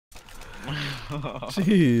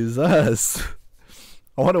Jesus.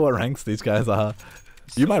 I wonder what ranks these guys are.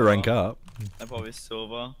 You might rank up. I'm probably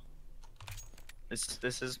silver.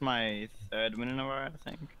 This is my 3rd win in a row, I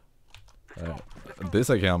think. This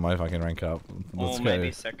account might fucking rank up. Let's or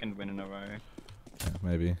maybe 2nd win in a row. Yeah,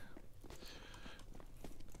 maybe.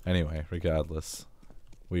 Anyway, regardless,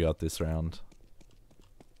 we got this round.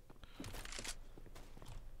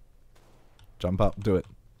 Jump up, do it.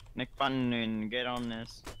 Nick Van, get on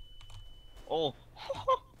this. Oh.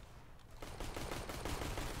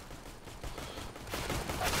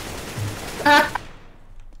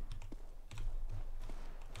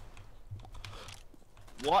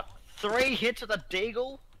 What? 3 hits with a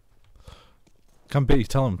deagle? Come B,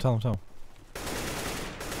 tell him.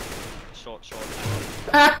 Short.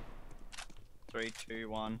 3, 2,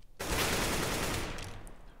 1.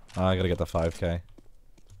 I gotta get the 5k.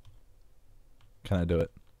 Can I do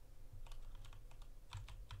it?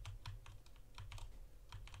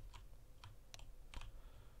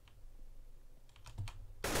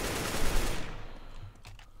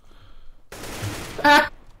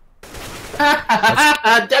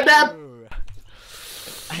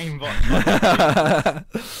 Aimbot.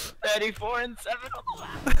 34 and 7 on the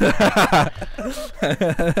map.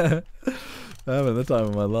 I'm having the time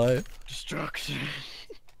of my life. Destruction.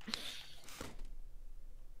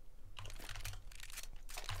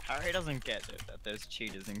 Harry doesn't get it that there's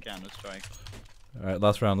cheaters in Counter-Strike. Alright,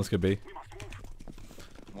 last round, let's go B.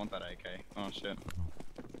 I want that AK. Oh shit.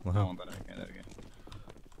 Wow. I want that AK, there we go.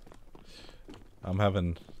 I'm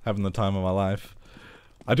having the time of my life.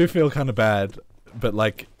 I do feel kind of bad, but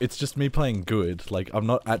like it's just me playing good. Like I'm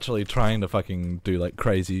not actually trying to fucking do like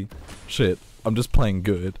crazy shit. I'm just playing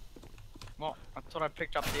good. What? I thought I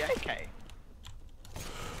picked up the AK.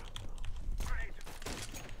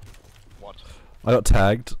 What? I got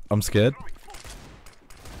tagged. I'm scared.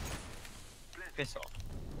 Piss off.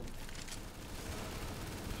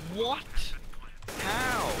 What?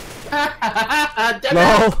 How?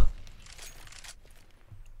 LOL.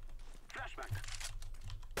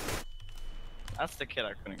 That's the kid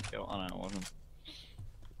I couldn't kill. Oh no, it wasn't.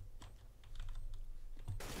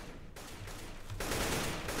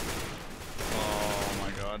 Oh my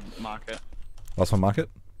god, market. Last one, market.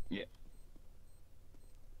 Yeah.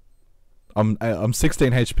 I'm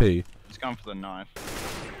 16 HP. He's going for the knife.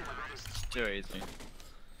 It's too easy.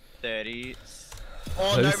 30.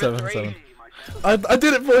 Oh, no, 37. I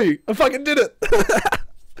did it for you. I fucking did it.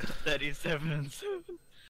 37 and 7.